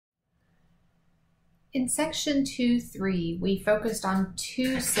In section 2.3, we focused on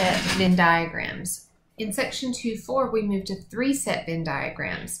 2 set Venn diagrams. In section 2.4, we moved to 3 set Venn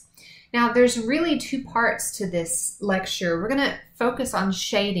diagrams. Now, there's really 2 parts to this lecture. We're going to focus on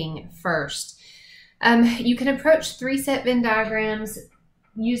shading first. You can approach 3 set Venn diagrams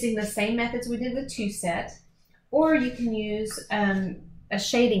using the same methods we did with 2 set, or you can use a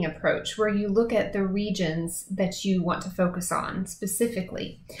shading approach where you look at the regions that you want to focus on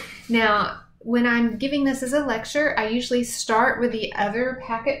specifically. Now, when I'm giving this as a lecture, I usually start with the other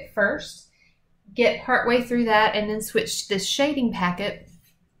packet first, get partway through that, and then switch to this shading packet.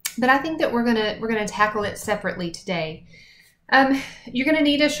 But I think that we're gonna tackle it separately today. You're gonna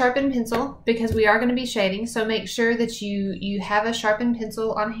need a sharpened pencil because we are gonna be shading. So make sure that you have a sharpened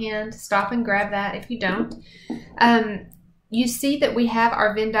pencil on hand. Stop and grab that if you don't. You see that we have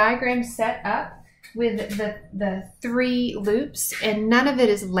our Venn diagram set up with the 3 loops, and none of it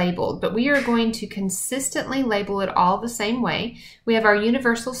is labeled, but we are going to consistently label it all the same way. We have our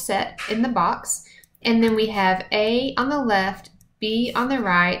universal set in the box, and then we have A on the left, B on the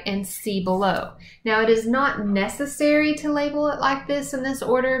right, and C below. Now, it is not necessary to label it like this in this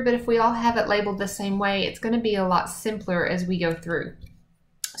order, but if we all have it labeled the same way, it's going to be a lot simpler as we go through.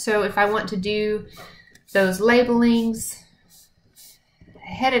 So if I want to do those labelings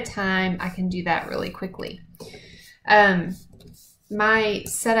ahead of time, I can do that really quickly. My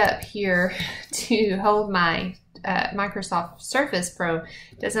setup here to hold my Microsoft Surface Pro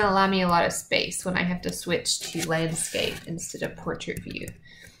doesn't allow me a lot of space when I have to switch to landscape instead of portrait view.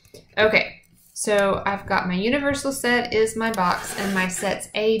 Okay, so I've got my universal set is my box, and my sets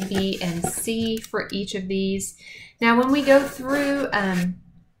A, B, and C for each of these. Now, when we go through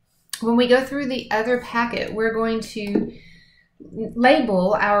the other packet, we're going to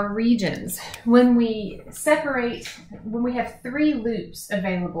label our regions. When we have 3 loops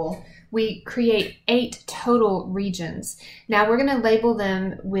available, we create 8 total regions. Now we're going to label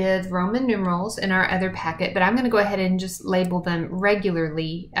them with Roman numerals in our other packet, but I'm going to go ahead and just label them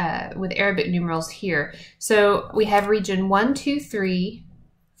regularly with Arabic numerals here. So we have region 1, 2, 3,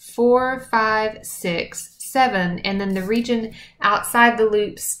 4, 5, 6, 7, and then the region outside the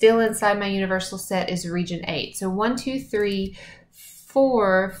loop, still inside my universal set, is region 8. So 1, 2, 3,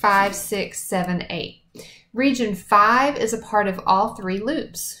 4, 5, 6, 7, 8. Region 5 is a part of all 3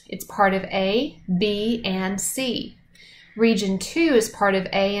 loops. It's part of A, B, and C. Region 2 is part of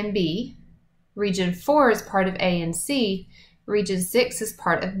A and B. Region 4 is part of A and C. Region 6 is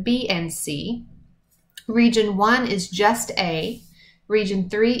part of B and C. Region 1 is just A. Region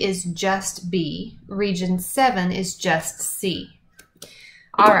 3 is just B. Region 7 is just C.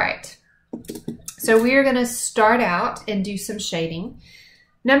 All right, so we are going to start out and do some shading.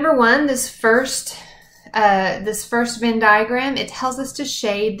 Number 1, this first Venn diagram, it tells us to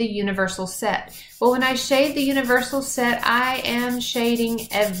shade the universal set. Well, when I shade the universal set, I am shading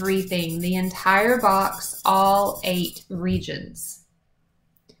everything, the entire box, all 8 regions.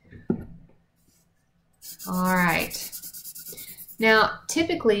 All right. Now,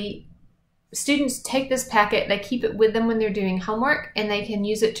 typically, students take this packet, they keep it with them when they're doing homework, and they can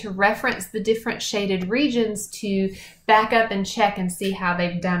use it to reference the different shaded regions to back up and check and see how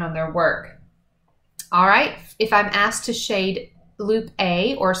they've done on their work. All right, if I'm asked to shade loop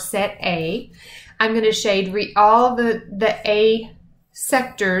A or set A, I'm going to shade all the A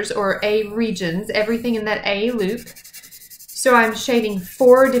sectors or A regions, everything in that A loop. So I'm shading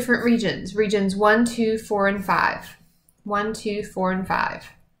 4 different regions, regions 1, 2, 4, and 5. 1, 2, 4, and 5.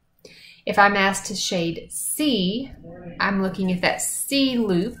 If I'm asked to shade C, I'm looking at that C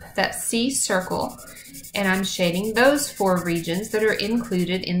loop, that C circle, and I'm shading those 4 regions that are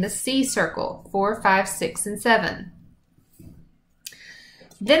included in the C circle, 4, 5, 6, and 7.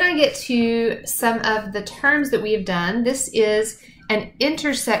 Then I get to some of the terms that we have done. This is an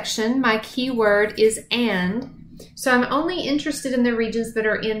intersection. My keyword is AND. So I'm only interested in the regions that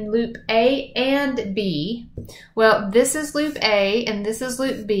are in loop A and B. Well, this is loop A and this is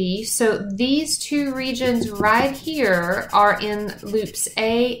loop B. So these 2 regions right here are in loops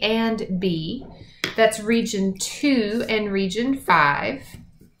A and B. That's region 2 and region 5.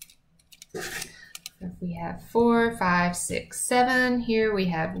 If we have 4, 5, 6, 7, here we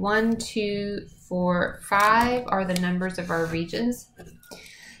have 1, 2, 4, 5 are the numbers of our regions.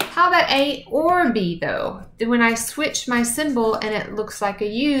 How about A or B though? When I switch my symbol and it looks like a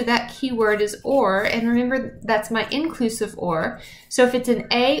U, that keyword is OR, and remember that's my inclusive OR. So if it's an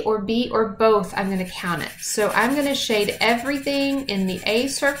A or B or both, I'm going to count it. So I'm going to shade everything in the A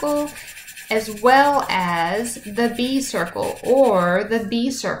circle as well as the B circle or the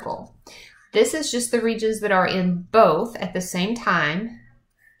B circle. This is just the regions that are in both at the same time.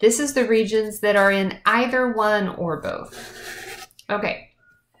 This is the regions that are in either one or both. Okay.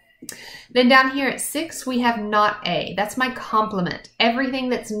 Then down here at 6, we have not A. That's my complement, everything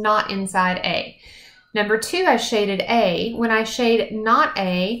that's not inside A. Number 2, I shaded A. When I shade not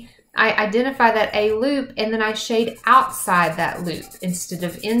A, I identify that A loop, and then I shade outside that loop instead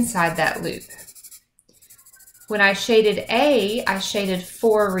of inside that loop. When I shaded A, I shaded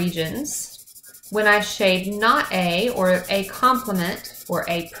 4 regions. When I shade not A, or A complement, or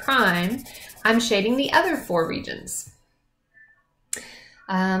A prime, I'm shading the other 4 regions.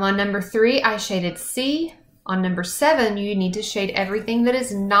 On number 3, I shaded C. On number 7, you need to shade everything that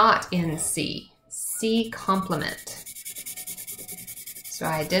is not in C. C complement. So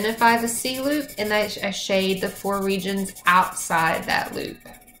I identify the C loop, and I shade the 4 regions outside that loop.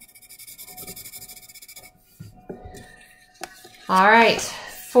 All right,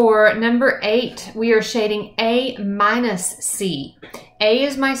 for number 8, we are shading A minus C. A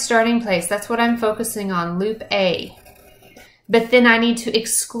is my starting place. That's what I'm focusing on, loop A. But then I need to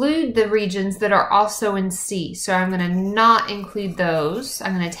exclude the regions that are also in C. So I'm going to not include those.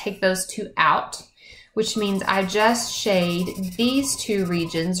 I'm going to take those 2 out, which means I just shade these 2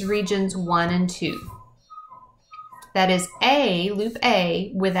 regions, regions 1 and 2. That is A, loop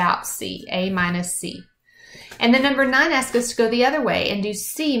A, without C, A minus C. And then number 9 asks us to go the other way and do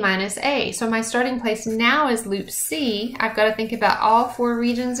C minus A. So my starting place now is loop C. I've got to think about all 4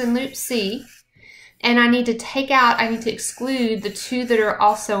 regions in loop C. And I need to exclude the 2 that are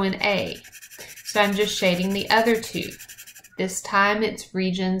also in A. So I'm just shading the other 2. This time it's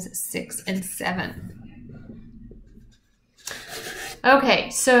regions 6 and 7.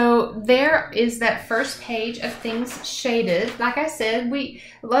 Okay, so there is that first page of things shaded. Like I said,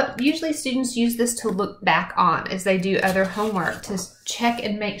 usually students use this to look back on as they do other homework to check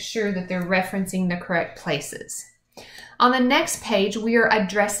and make sure that they're referencing the correct places. On the next page, we are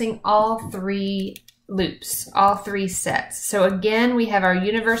addressing all 3 loops, all 3 sets. So again, we have our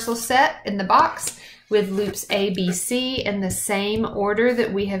universal set in the box with loops A, B, C in the same order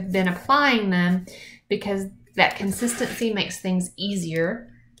that we have been applying them, because that consistency makes things easier.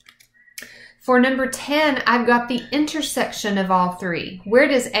 For number 10, I've got the intersection of all 3. Where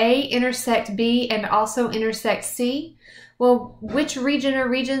does A intersect B and also intersect C? Well, which region or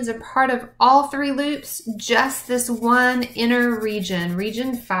regions are part of all 3 loops? Just this one inner region,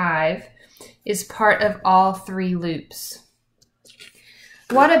 region 5, is part of all 3 loops.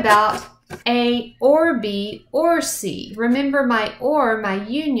 What about A or B or C? Remember my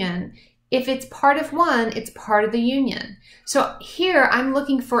union. If it's part of one, it's part of the union. So here I'm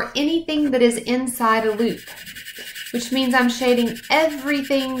looking for anything that is inside a loop, which means I'm shading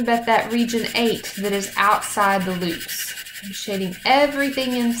everything but that region 8 that is outside the loops. I'm shading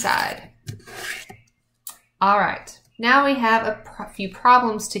everything inside. All right, now we have a few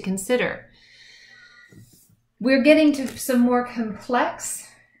problems to consider. We're getting to some more complex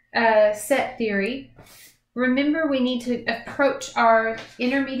set theory. Remember, we need to approach our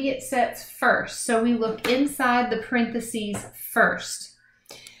intermediate sets first. So we look inside the parentheses first.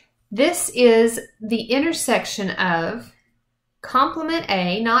 This is the intersection of complement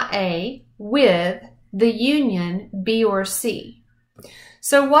A, not A, with the union B or C.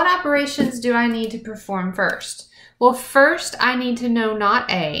 So what operations do I need to perform first? Well, first I need to know not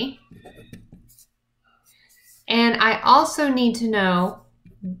A. And I also need to know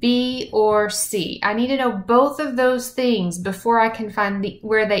B or C. I need to know both of those things before I can find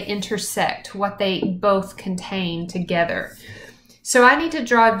where they intersect, what they both contain together. So I need to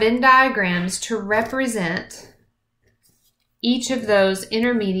draw Venn diagrams to represent each of those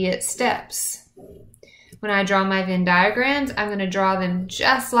intermediate steps. When I draw my Venn diagrams, I'm going to draw them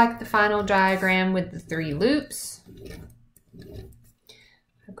just like the final diagram with the 3 loops.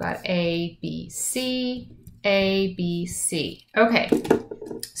 I've got A, B, C, A, B, C. Okay,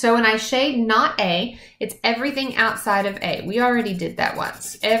 so when I shade not A, it's everything outside of A. We already did that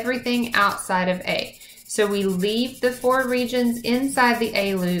once. Everything outside of A. So we leave the 4 regions inside the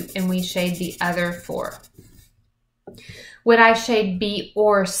A loop and we shade the other 4. When I shade B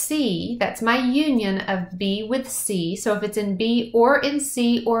or C, that's my union of B with C. So if it's in B or in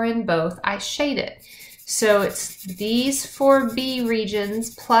C or in both, I shade it. So it's these 4 B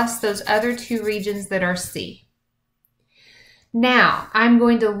regions plus those other 2 regions that are C. Now, I'm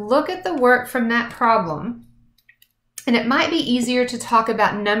going to look at the work from that problem, and it might be easier to talk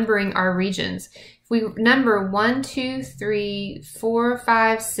about numbering our regions. If we number 1, 2, 3, 4,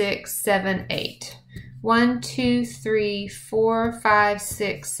 5, 6, 7, 8. 1, 2, 3, 4, 5,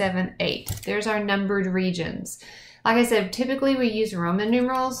 6, 7, 8. There's our numbered regions. Like I said, typically we use Roman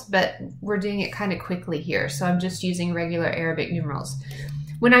numerals, but we're doing it kind of quickly here, so I'm just using regular Arabic numerals.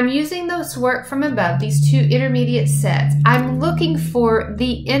 When I'm using this work from above, these two intermediate sets, I'm looking for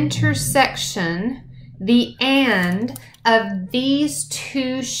the intersection, the AND, of these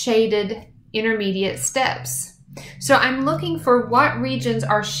two shaded intermediate steps. So I'm looking for what regions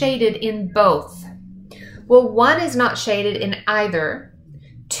are shaded in both. Well, 1 is not shaded in either.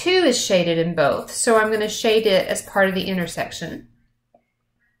 2 is shaded in both, so I'm going to shade it as part of the intersection.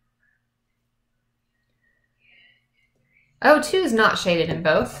 Oh, 2 is not shaded in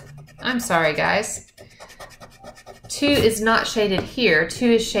both. I'm sorry, guys. 2 is not shaded here. 2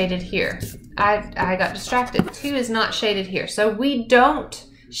 is shaded here. I got distracted. 2 is not shaded here. So we don't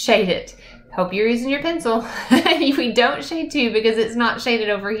shade it. Hope you're using your pencil. We don't shade 2 because it's not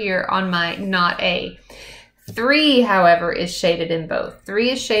shaded over here on my not A. 3, however, is shaded in both. 3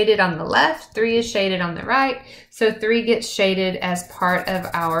 is shaded on the left. 3 is shaded on the right. So 3 gets shaded as part of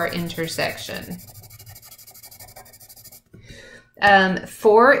our intersection.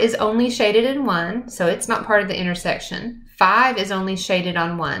 4 is only shaded in 1, so it's not part of the intersection. 5 is only shaded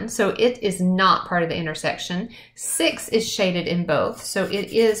on 1, so it is not part of the intersection. 6 is shaded in both, so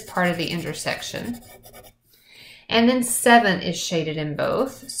it is part of the intersection. And then 7 is shaded in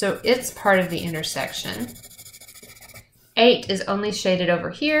both, so it's part of the intersection. 8 is only shaded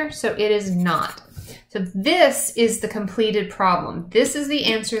over here, so it is not. So this is the completed problem. This is the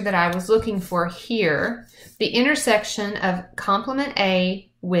answer that I was looking for here. The intersection of complement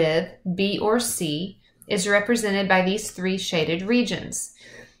A with B or C is represented by these 3 shaded regions.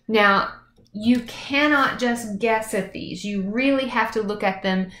 Now, you cannot just guess at these. You really have to look at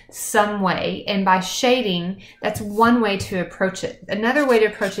them some way, and by shading, that's one way to approach it. Another way to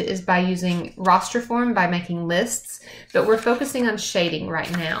approach it is by using roster form, by making lists, but we're focusing on shading right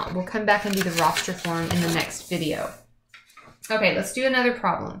now. We'll come back and do the roster form in the next video. Okay, let's do another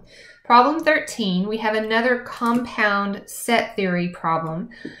problem. Problem 13, we have another compound set theory problem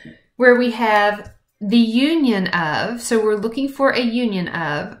where we have the union of, so we're looking for a union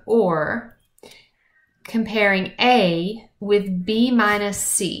of, or comparing A with B minus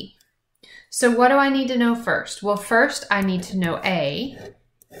C. So what do I need to know first? Well, first I need to know A,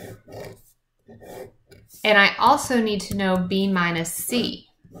 and I also need to know B minus C.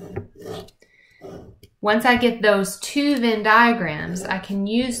 Once I get those two Venn diagrams, I can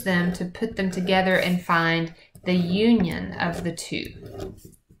use them to put them together and find the union of the two.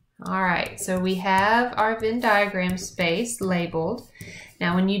 All right, so we have our Venn diagram space labeled.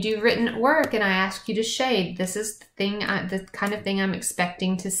 Now, when you do written work and I ask you to shade, this is the kind of thing I'm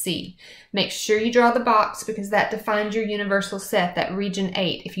expecting to see. Make sure you draw the box because that defines your universal set, that region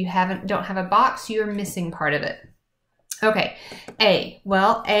 8. If you don't have a box, you are missing part of it. Okay, A.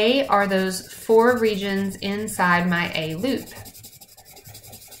 Well, A are those 4 regions inside my A loop.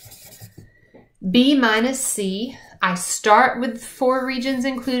 B minus C, I start with 4 regions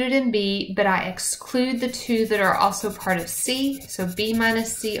included in B, but I exclude the 2 that are also part of C. So B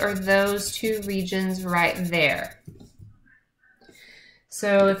minus C are those 2 regions right there.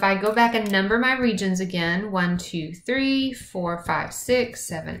 So if I go back and number my regions again, 1, 2, 3, 4, 5, 6,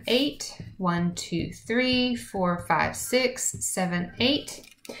 7, 8. 1, 2, 3, 4, 5, 6, 7, 8.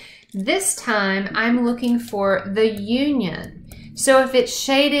 This time I'm looking for the union. So if it's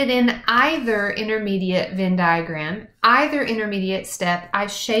shaded in either intermediate Venn diagram, either intermediate step, I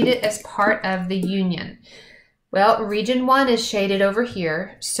shade it as part of the union. Well, region 1 is shaded over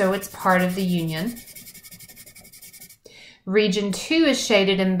here, so it's part of the union. Region 2 is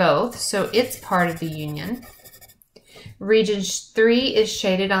shaded in both, so it's part of the union. Region 3 is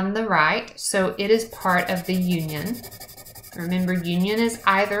shaded on the right, so it is part of the union. Remember, union is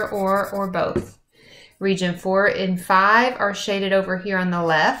either or both. Region 4 and 5 are shaded over here on the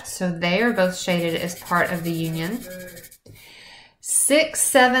left, so they are both shaded as part of the union. 6,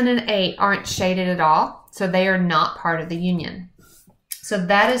 7, and 8 aren't shaded at all, so they are not part of the union. So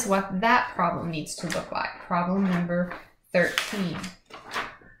that is what that problem needs to look like. Problem number 13.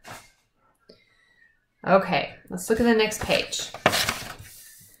 Okay, let's look at the next page.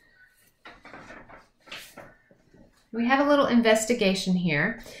 We have a little investigation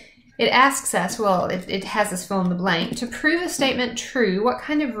here. It asks us, well, it has us fill in the blank. To prove a statement true, what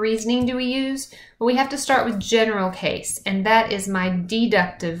kind of reasoning do we use? Well, we have to start with general case, and that is my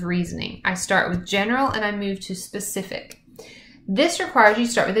deductive reasoning. I start with general and I move to specific. This requires you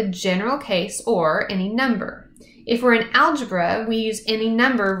to start with a general case or any number. If we're in algebra, we use any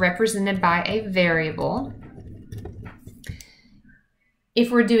number represented by a variable.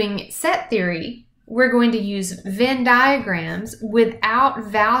 If we're doing set theory, we're going to use Venn diagrams without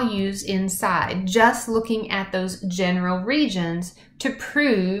values inside, just looking at those general regions to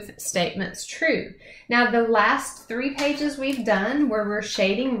prove statements true. Now, the last 3 pages we've done where we're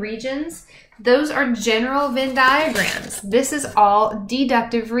shading regions, those are general Venn diagrams. This is all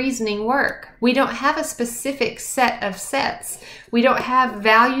deductive reasoning work. We don't have a specific set of sets. We don't have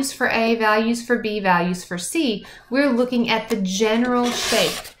values for A, values for B, values for C. We're looking at the general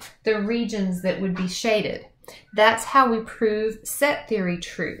shape, the regions that would be shaded. That's how we prove set theory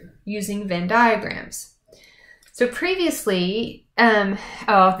true, using Venn diagrams. So previously,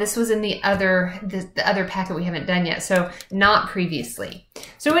 this was in the other packet we haven't done yet, so not previously.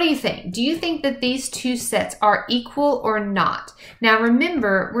 So what do you think? Do you think that these 2 sets are equal or not? Now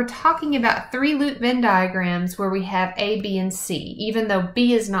remember, we're talking about 3 loop Venn diagrams where we have A, B, and C, even though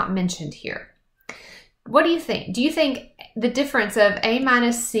B is not mentioned here. What do you think? Do you think the difference of A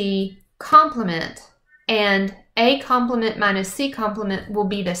minus C complement and A complement minus C complement will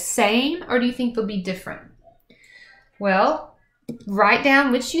be the same, or do you think they'll be different? Well, write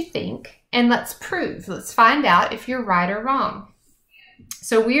down which you think, and let's prove. Let's find out if you're right or wrong.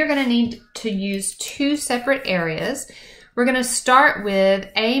 So we are going to need to use 2 separate areas. We're going to start with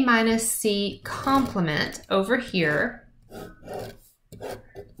A minus C complement over here.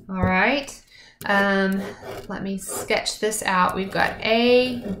 All right. Let me sketch this out. We've got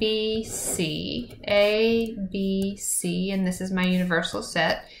A, B, C, and this is my universal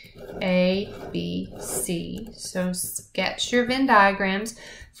set. A, B, C. So sketch your Venn diagrams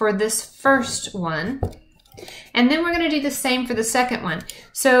for this first one. And then we're going to do the same for the second one.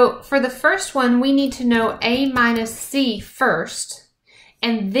 So for the first one, we need to know A minus C first,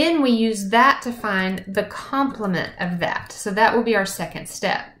 and then we use that to find the complement of that. So that will be our second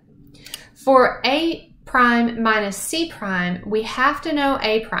step. For A prime minus C prime, we have to know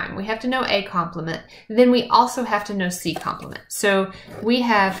A prime. We have to know A complement. Then we also have to know C complement. So we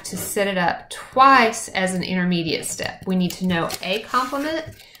have to set it up twice as an intermediate step. We need to know A complement.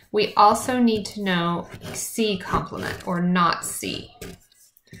 We also need to know C complement, or not C.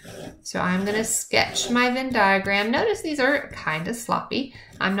 So I'm going to sketch my Venn diagram. Notice these are kind of sloppy.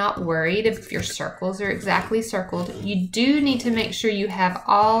 I'm not worried if your circles are exactly circled. You do need to make sure you have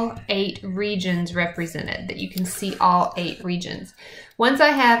all 8 regions represented, that you can see all 8 regions. Once I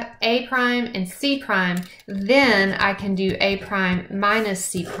have A prime and C prime, then I can do A prime minus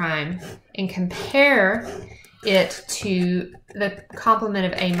C prime and compare it to the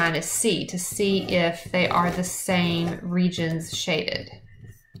complement of A minus C to see if they are the same regions shaded.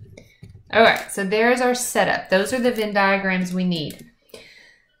 All right, so there's our setup. Those are the Venn diagrams we need.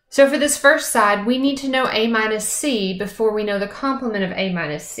 So for this first side, we need to know A minus C before we know the complement of A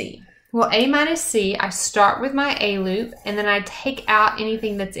minus C. Well, A minus C, I start with my A loop, and then I take out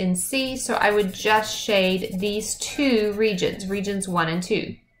anything that's in C, so I would just shade these 2 regions, regions 1 and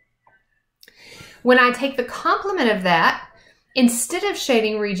 2. When I take the complement of that, instead of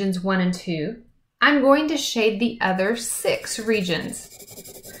shading regions 1 and 2, I'm going to shade the other 6 regions.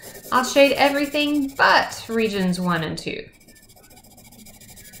 I'll shade everything but regions 1 and 2.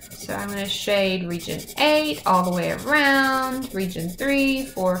 So I'm going to shade region 8 all the way around, region 3,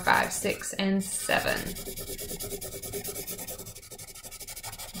 4, 5, 6, and 7.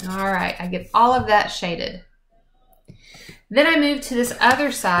 All right, I get all of that shaded. Then I move to this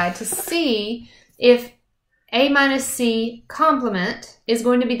other side to see if A minus C complement is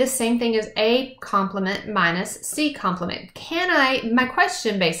going to be the same thing as A complement minus C complement. My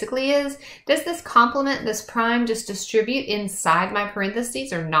question basically is, does this complement, this prime, just distribute inside my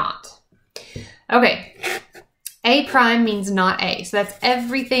parentheses or not? Okay, A prime means not A, so that's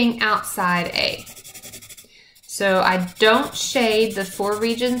everything outside A. So I don't shade the 4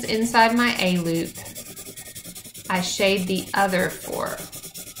 regions inside my A loop. I shade the other 4.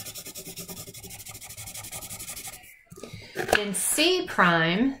 In C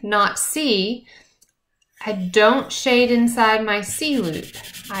prime, not C, I don't shade inside my C loop.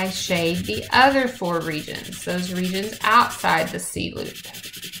 I shade the other 4 regions, those regions outside the C loop.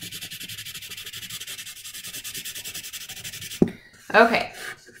 Okay,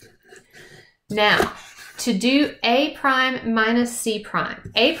 now to do A prime minus C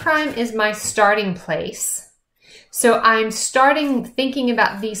prime. A prime is my starting place. So I'm thinking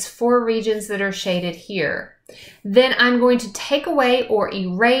about these 4 regions that are shaded here. Then I'm going to take away or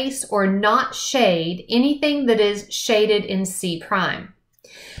erase or not shade anything that is shaded in C prime.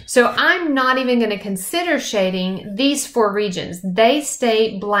 So I'm not even going to consider shading these 4 regions. They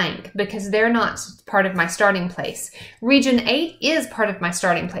stay blank because they're not part of my starting place. Region 8 is part of my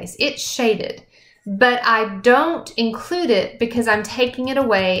starting place. It's shaded. but I don't include it because I'm taking it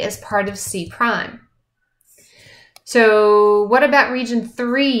away as part of C prime. So what about region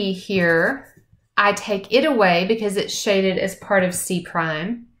 3 here? I take it away because it's shaded as part of C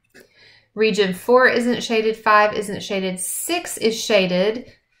prime. Region 4 isn't shaded, 5 isn't shaded, 6 is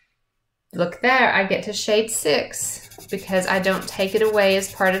shaded. Look there, I get to shade 6 because I don't take it away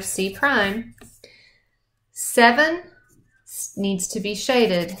as part of C prime. 7 needs to be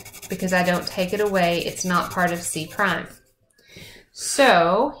shaded because I don't take it away, it's not part of C prime.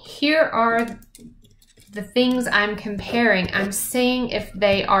 So here are the things I'm comparing. I'm seeing if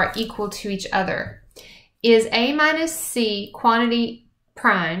they are equal to each other. Is A minus C quantity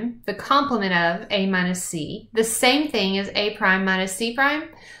prime the complement of A minus C the same thing as A prime minus C prime?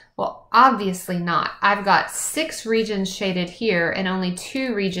 Well, obviously not. I've got 6 regions shaded here and only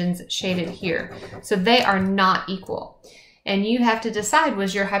 2 regions shaded here. So they are not equal. And you have to decide,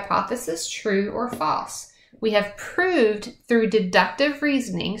 was your hypothesis true or false? We have proved through deductive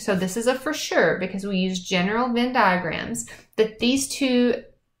reasoning, so this is a for sure because we use general Venn diagrams, that these two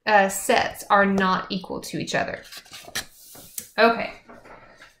sets are not equal to each other. Okay,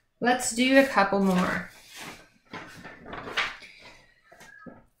 let's do a couple more.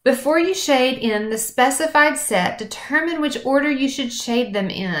 Before you shade in the specified set, determine which order you should shade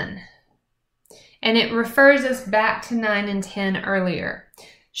them in. And it refers us back to 9 and 10 earlier.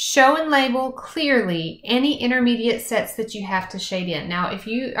 Show and label clearly any intermediate sets that you have to shade in. Now, if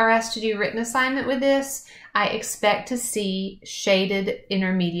you are asked to do written assignment with this, I expect to see shaded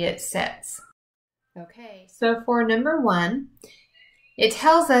intermediate sets. Okay, so for number 1, it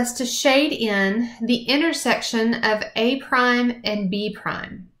tells us to shade in the intersection of A prime and B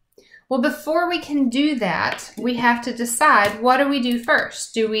prime. Well, before we can do that, we have to decide, what do we do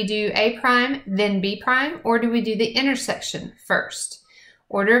first? Do we do A prime, then B prime, or do we do the intersection first?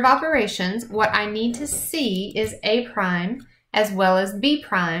 Order of operations, what I need to see is A prime as well as B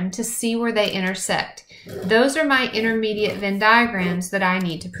prime to see where they intersect. Those are my intermediate Venn diagrams that I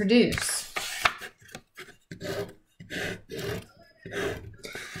need to produce.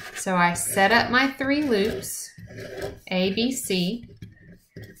 So I set up my 3 loops, A, B, C.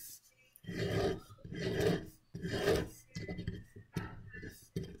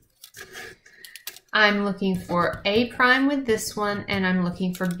 I'm looking for A prime with this one, and I'm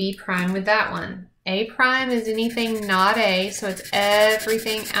looking for B prime with that one. A prime is anything not A, so it's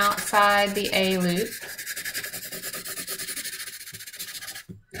everything outside the A loop.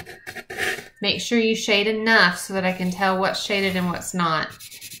 Make sure you shade enough so that I can tell what's shaded and what's not.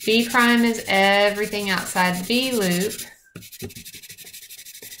 B prime is everything outside the B loop.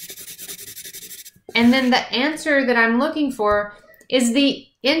 And then the answer that I'm looking for is the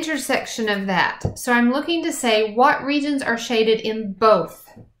intersection of that. So I'm looking to say what regions are shaded in both.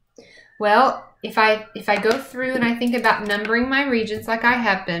 Well, if I go through and I think about numbering my regions like I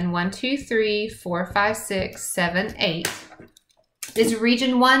have been, 1, 2, 3, 4, 5, 6, 7, 8. Is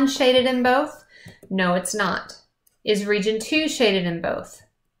region 1 shaded in both? No, it's not. Is region 2 shaded in both?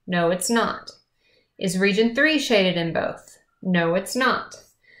 No, it's not. Is region 3 shaded in both? No, it's not.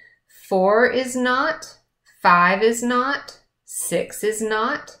 4 is not. 5 is not. 6 is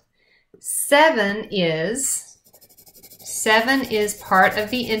not. 7 is. 7 is part of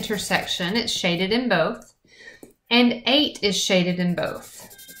the intersection. It's shaded in both. And 8 is shaded in both.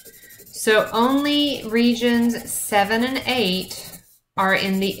 So only regions 7 and 8 are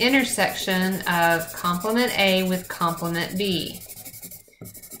in the intersection of complement A with complement B.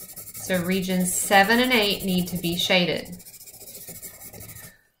 So regions 7 and 8 need to be shaded.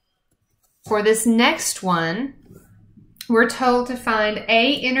 For this next one, we're told to find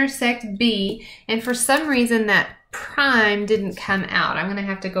A intersect B, and for some reason that prime didn't come out. I'm going to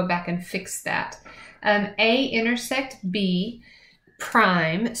have to go back and fix that. A intersect B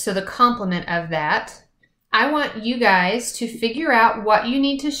prime, so the complement of that. I want you guys to figure out what you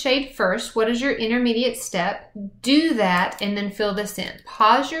need to shade first. What is your intermediate step? Do that and then fill this in.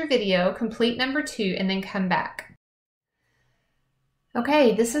 Pause your video, complete number 2, and then come back.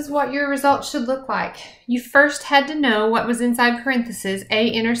 Okay, this is what your results should look like. You first had to know what was inside parentheses, A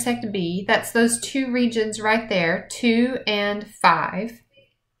intersect B. That's those 2 regions right there, 2 and 5.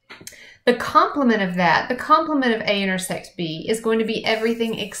 The complement of that, the complement of A intersect B, is going to be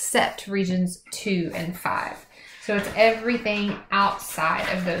everything except regions 2 and 5. So it's everything outside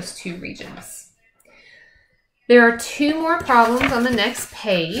of those 2 regions. There are 2 more problems on the next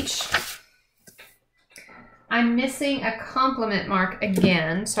page. I'm missing a complement mark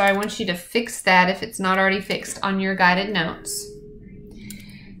again, so I want you to fix that if it's not already fixed on your guided notes.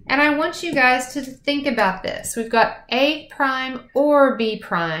 And I want you guys to think about this. We've got A prime or B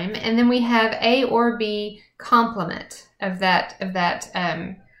prime, and then we have A or B complement of that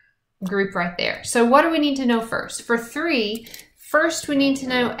group right there. So what do we need to know first? For 3, first we need to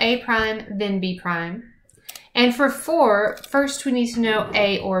know A prime, then B prime. And for 4, first we need to know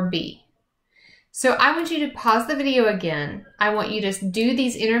A or B. So I want you to pause the video again. I want you to do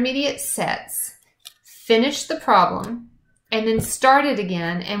these intermediate sets, finish the problem, and then start it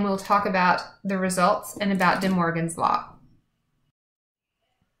again, and we'll talk about the results and about De Morgan's law.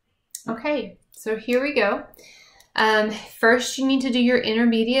 Okay, so here we go. First, you need to do your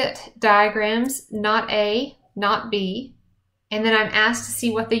intermediate diagrams, not A, not B, and then I'm asked to see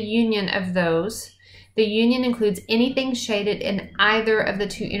what the union of those. The union includes anything shaded in either of the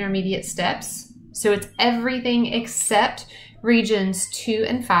 2 intermediate steps. So it's everything except regions 2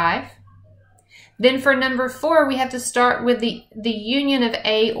 and 5. Then for number 4, we have to start with the union of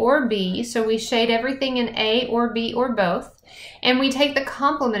A or B. So we shade everything in A or B or both. And we take the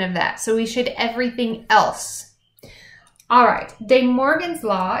complement of that. So we shade everything else. All right, De Morgan's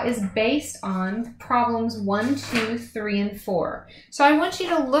law is based on problems 1, 2, 3, and 4. So I want you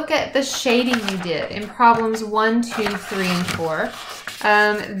to look at the shading you did in problems 1, 2, 3, and 4.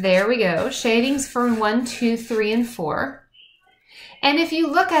 There we go, shadings for 1, 2, 3, and 4. And if you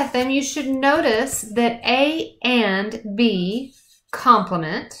look at them, you should notice that A and B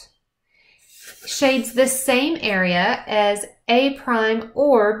complement shades the same area as A prime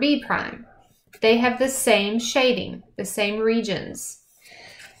or B prime. They have the same shading, the same regions.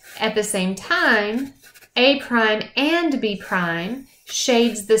 At the same time, A prime and B prime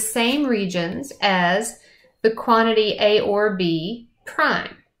shades the same regions as the quantity A or B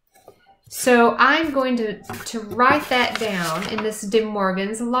prime. So I'm going to write that down in this De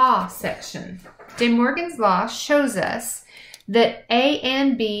Morgan's law section. De Morgan's law shows us that A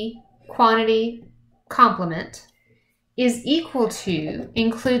and B quantity complement is equal to,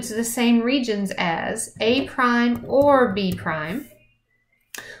 includes the same regions as A prime or B prime,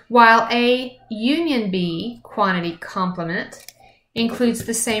 while A union B quantity complement includes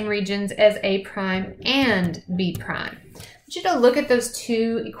the same regions as A prime and B prime. I want you to look at those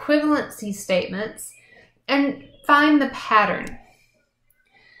 2 equivalency statements and find the pattern.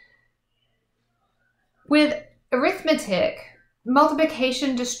 With arithmetic,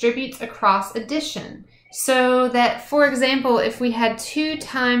 multiplication distributes across addition. So that, for example, if we had 2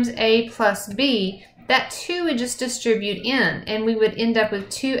 times A plus B, that 2 would just distribute in, and we would end up with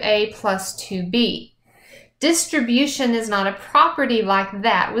 2A plus 2B. Distribution is not a property like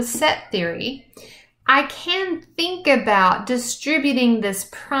that with set theory. I can think about distributing this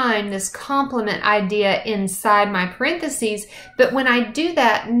prime, this complement idea inside my parentheses, but when I do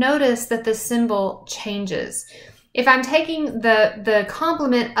that, notice that the symbol changes. If I'm taking the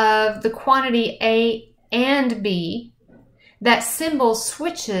complement of the quantity A and B, that symbol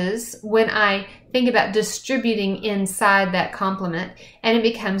switches when I think about distributing inside that complement, and it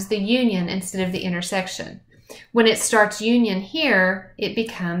becomes the union instead of the intersection. When it starts union here, it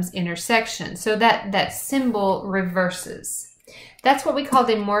becomes intersection. So that symbol reverses. That's what we call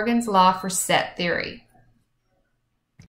De Morgan's law for set theory.